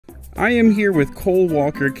I am here with Cole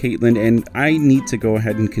Walker, Caitlin, and I need to go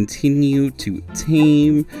ahead and continue to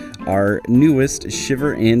tame our newest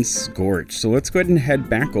Shiver and Scorch. So let's go ahead and head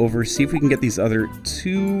back over, see if we can get these other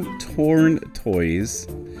 2 torn toys.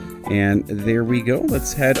 And there we go.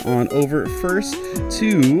 Let's head on over first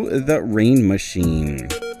to the rain machine.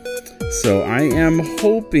 So I am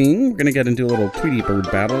hoping, we're going to get into a little Tweety Bird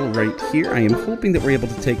battle right here. I am hoping that we're able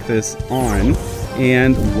to take this on.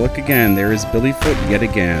 And look again, there is Billyfoot yet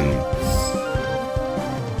again.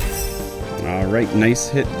 Alright, nice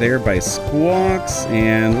hit there by Squawks.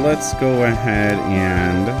 And let's go ahead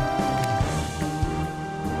and...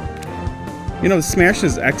 You know, Smash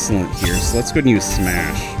is excellent here, so let's go ahead and use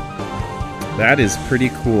Smash. That is pretty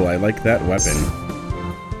cool. I like that weapon.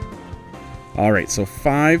 Alright, so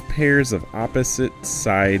 5 pairs of opposite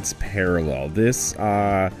sides parallel. This,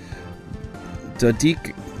 Decahedron?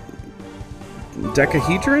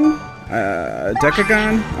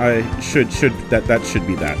 Decagon? That should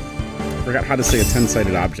be that. Forgot how to say a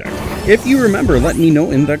 10-sided object. If you remember, let me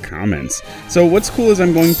know in the comments. So what's cool is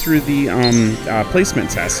I'm going through the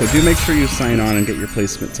placement test, so do make sure you sign on and get your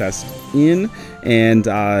placement test in, and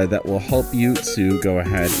that will help you to go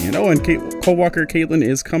ahead and... Oh, and Cole Walker Caitlin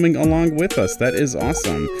is coming along with us. That is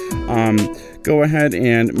awesome. Go ahead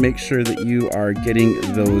and make sure that you are getting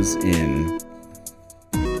those in.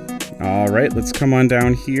 Alright, let's come on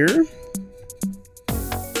down here.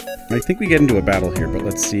 I think we get into a battle here, but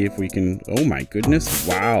let's see if we can... Oh my goodness.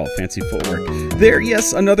 Wow, fancy footwork. There,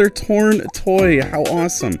 yes, another torn toy. How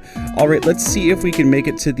awesome. Alright, let's see if we can make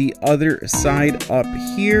it to the other side up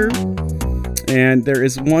here. And there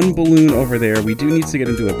is one balloon over there. We do need to get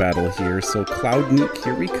into a battle here, so Cloud Nuke,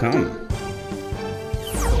 here we come.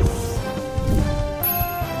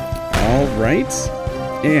 Alright,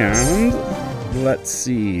 and... let's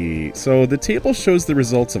see. So the table shows the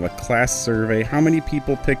results of a class survey. How many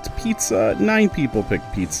people picked pizza? 9 people picked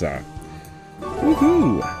pizza.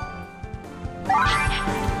 Woohoo!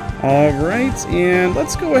 Alright, and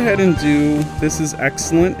let's go ahead and do, this is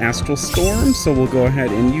excellent, Astral Storm. So we'll go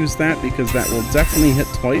ahead and use that because that will definitely hit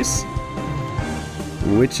twice,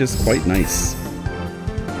 which is quite nice.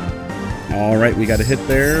 Alright, we got a hit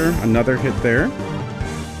there, another hit there.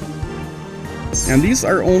 And these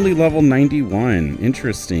are only level 91.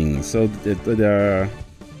 Interesting. So,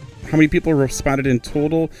 how many people were spotted in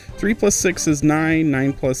total? 3 plus 6 is 9.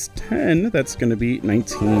 9 plus 10, that's going to be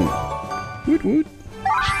 19. Woot woot.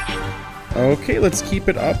 Okay, let's keep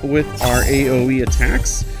it up with our AoE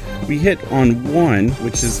attacks. We hit on 1,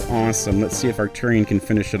 which is awesome. Let's see if Arcturian can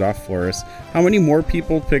finish it off for us. How many more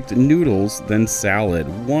people picked noodles than salad?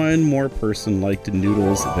 1 more person liked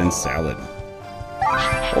noodles than salad.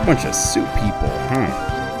 Whole bunch of soup people, huh?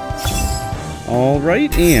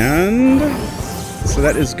 Alright, and so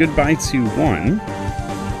that is goodbye to 1.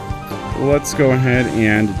 Let's go ahead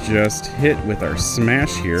and just hit with our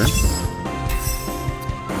smash here.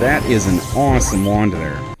 That is an awesome wand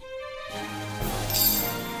there.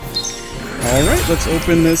 Alright, let's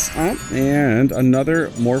open this up, and another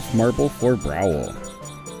Morph Marble for Browl.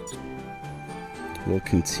 We'll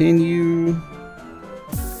continue.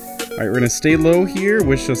 Alright, we're going to stay low here.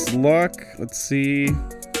 Wish us luck. Let's see.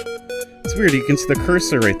 It's weird. You can see the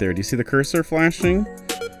cursor right there. Do you see the cursor flashing?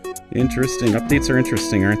 Interesting. Updates are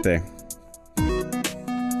interesting, aren't they?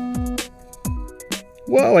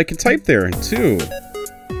 Whoa, I can type there, too.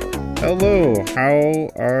 Hello, how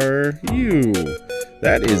are you?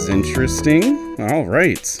 That is interesting.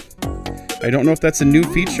 Alright. I don't know if that's a new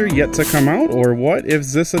feature yet to come out or what.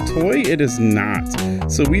 Is this a toy? It is not.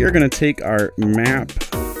 So we are going to take our map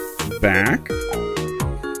back.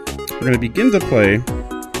 We're going to begin to play,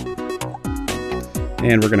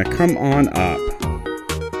 and we're going to come on up.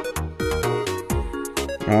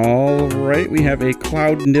 Alright, we have a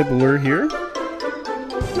Cloud Nibbler here.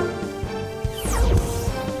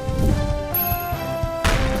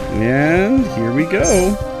 And here we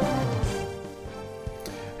go.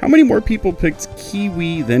 How many more people picked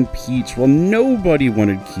Kiwi than Peach? Well, nobody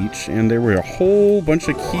wanted Peach, and there were a whole bunch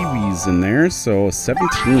of Kiwis in there, so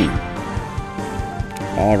 17.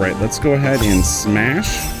 Alright, let's go ahead and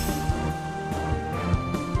smash.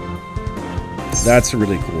 That's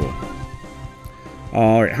really cool.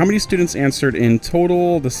 Alright, how many students answered in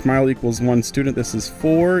total? The smile equals 1 student. This is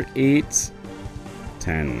 4, 8,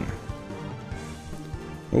 10.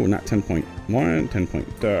 Oh, not 10.1, 10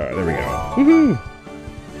 point, there we go. Woohoo!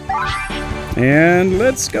 And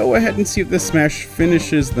let's go ahead and see if this smash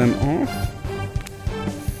finishes them off.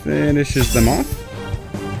 Finishes them off.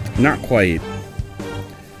 Not quite.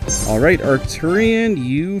 All right, Arcturian,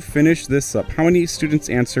 you finished this up. How many students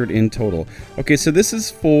answered in total? Okay, so this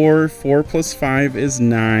is 4. 4 plus 5 is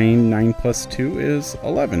 9. 9 plus 2 is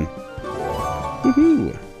 11.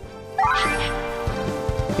 Woohoo!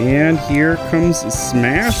 And here comes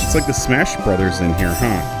Smash. It's like the Smash Brothers in here,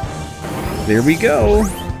 huh? There we go.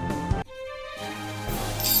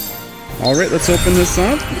 All right, let's open this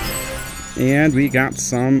up. And we got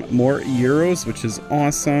some more euros, which is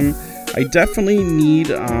awesome. I definitely need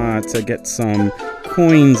to get some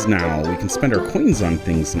coins now. We can spend our coins on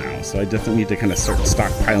things now. So I definitely need to kind of start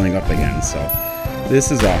stockpiling up again. So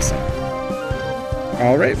this is awesome.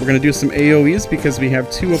 All right, we're going to do some AoEs because we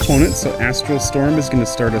have 2 opponents. So Astral Storm is going to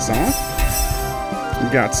start us off. We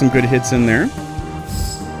got some good hits in there.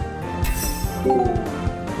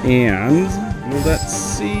 And let's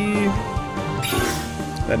see.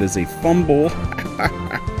 That is a fumble.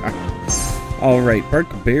 All right,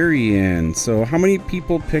 Barbarian. So how many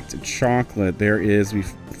people picked chocolate? There is, we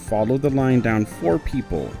followed the line down. 4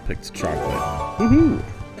 people picked chocolate. Woohoo!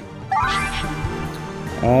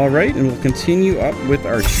 All right, and we'll continue up with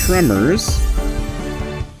our Tremors.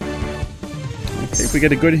 Okay, if we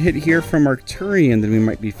get a good hit here from Arcturian, then we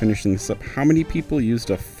might be finishing this up. How many people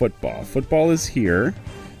used a football? Football is here.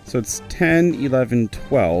 So it's 10, 11,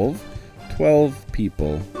 12. 12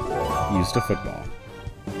 people used a football.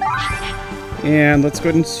 And let's go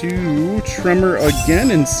into Tremor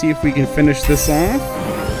again and see if we can finish this off.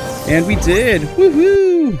 And we did!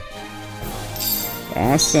 Woohoo!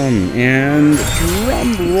 Awesome. And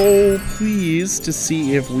drum roll, please, to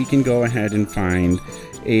see if we can go ahead and find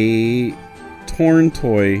a torn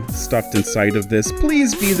toy stuffed inside of this.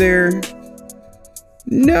 Please be there.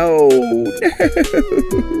 No! No!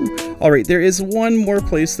 Alright, there is one more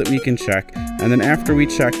place that we can check. And then after we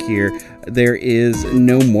check here, there is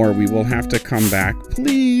no more. We will have to come back.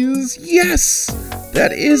 Please! Yes!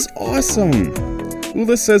 That is awesome!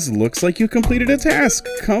 Ulla says, looks like you completed a task.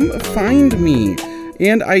 Come find me.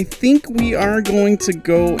 And I think we are going to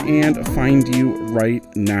go and find you right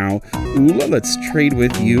now. Ulla, let's trade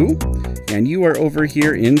with you. And you are over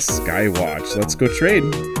here in Skywatch. Let's go trade.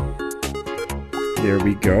 There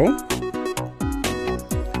we go.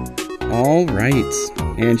 All right.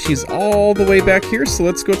 And she's all the way back here, so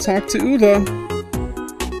let's go talk to Ulla.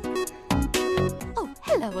 Oh,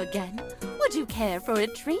 hello again. Would you care for a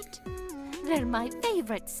treat? They're my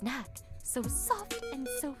favorite snack. So soft and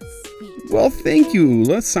so sweet. Well, thank you,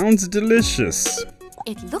 Ulla. Sounds delicious.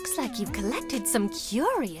 It looks like you've collected some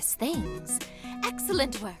curious things.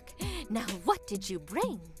 Excellent work. Now, what did you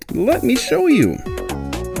bring? Let me show you.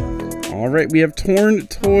 All right, we have torn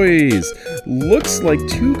toys. Looks like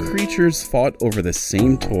 2 creatures fought over the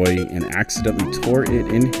same toy and accidentally tore it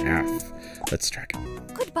in half. Let's track it.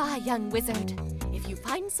 Goodbye, young wizard. If you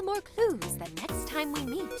find some more clues, the next time we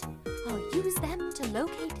meet, I'll use them to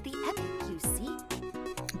locate the epic you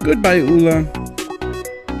seek. Goodbye, Ulla.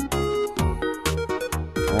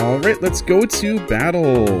 All right, let's go to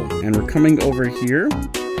battle. And we're coming over here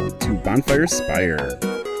to Bonfire Spire.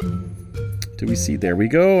 Do we see? There we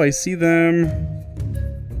go. I see them.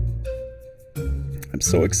 I'm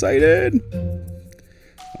so excited.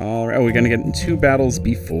 All right. Oh, we're going to get in 2 battles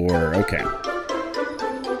before. Okay.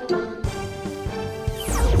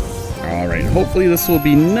 All right. Hopefully this will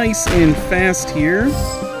be nice and fast here.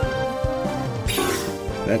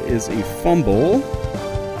 That is a fumble.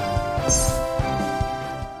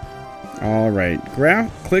 All right,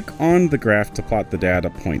 click on the graph to plot the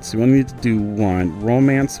data points. So we only need to do 1.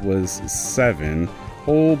 Romance was 7.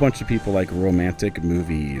 Whole bunch of people like romantic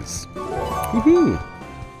movies. Woohoo!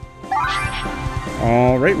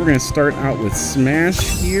 All right, we're gonna start out with Smash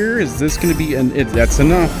here. Is this gonna be that's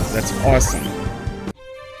enough. That's awesome.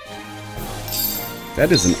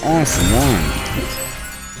 That is an awesome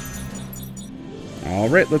one. All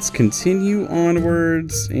right, let's continue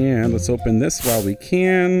onwards and let's open this while we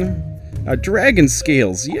can. Dragon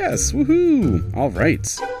scales, yes, woohoo! All right.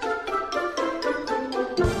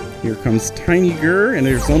 Here comes Tiny Gur, and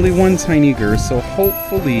there's only 1 Tiny Gur, so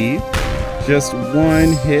hopefully just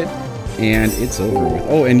 1 hit and it's over with.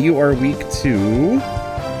 Oh, and you are weak to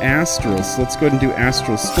Astral, so let's go ahead and do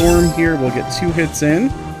Astral Storm here. We'll get 2 hits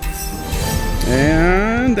in.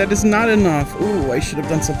 And that is not enough. Ooh, I should have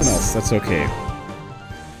done something else. That's okay.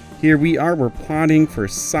 Here we are, we're plotting for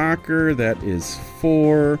soccer. That is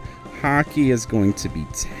 4. Hockey is going to be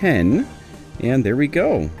 10. And there we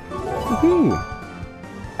go. Woohoo!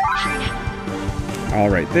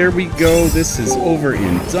 Alright, there we go. This is over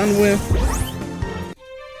and done with.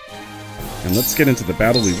 And let's get into the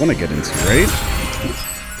battle we want to get into, right?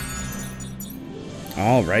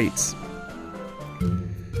 Alright.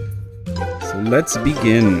 So let's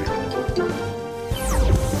begin.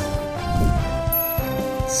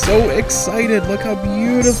 So excited, look how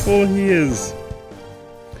beautiful he is.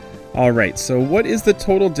 All right, so what is the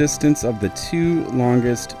total distance of the 2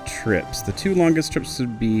 longest trips? The 2 longest trips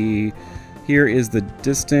would be, here is the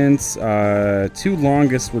distance, 2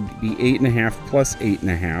 longest would be 8.5 plus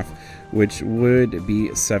 8.5, which would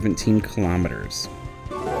be 17 kilometers.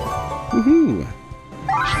 Woohoo!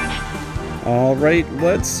 All right,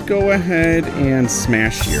 let's go ahead and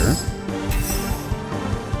smash here.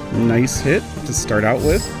 Nice hit to start out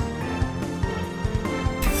with.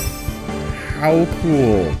 How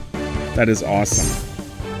cool. That is awesome.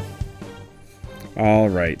 All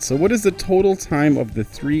right, so what is the total time of the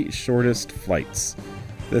 3 shortest flights?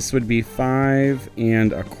 This would be 5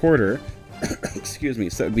 1/4. Excuse me,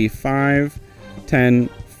 so it would be 5, 10,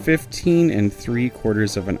 15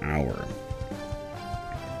 3/4 of an hour.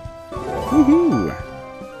 Woohoo!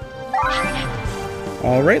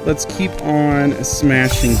 All right, let's keep on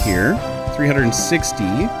smashing here. 360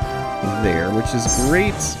 there, which is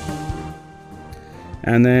great.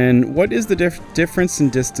 And then what is the difference in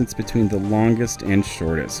distance between the longest and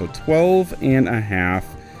shortest? So 12.5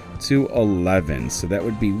 to 11. So that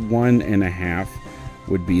would be 1.5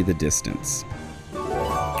 would be the distance.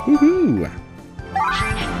 Woohoo!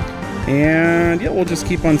 And yeah, we'll just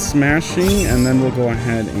keep on smashing, and then we'll go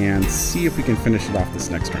ahead and see if we can finish it off this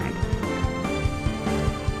next round.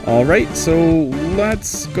 All right, so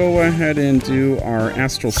let's go ahead and do our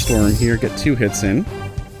Astral Storm here, get 2 hits in.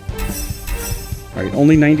 All right,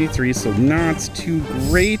 only 93, so not too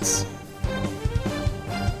great.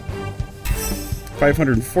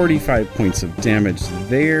 545 points of damage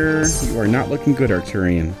there. You are not looking good,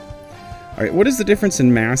 Arturian. All right, what is the difference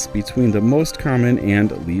in mass between the most common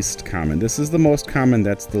and least common? This is the most common,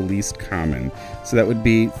 that's the least common. So that would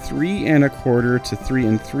be 3 1/4 to 3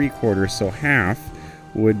 3/4, so half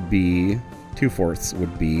would be, 2/4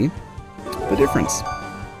 would be the difference.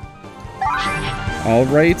 All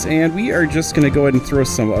right, and we are just going to go ahead and throw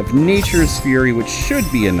some of Nature's Fury, which should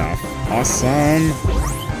be enough. Awesome.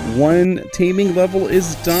 1 taming level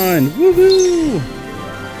is done. Woohoo!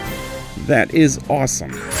 That is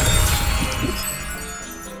awesome.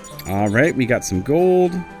 All right, we got some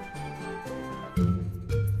gold.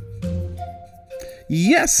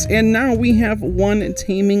 Yes, and now we have 1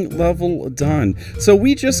 taming level done. So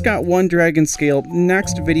we just got 1 dragon scale.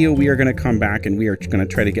 Next video, we are going to come back and we are going to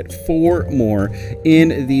try to get 4 more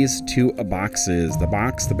in these 2 boxes. The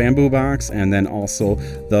box, the bamboo box, and then also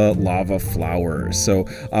the lava flower. So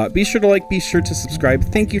be sure to like, be sure to subscribe.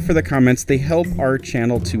 Thank you for the comments. They help our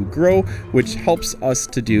channel to grow, which helps us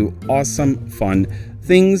to do awesome, fun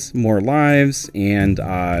things, more lives, and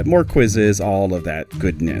more quizzes, all of that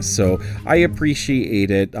goodness. So I appreciate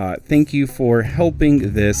it. Thank you for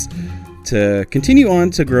helping this to continue on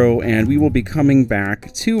to grow, and we will be coming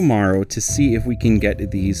back tomorrow to see if we can get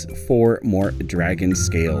these 4 more dragon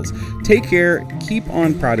scales. Take care, keep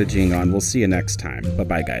on prodigying on. We'll see you next time.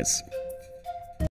 Bye-bye, guys.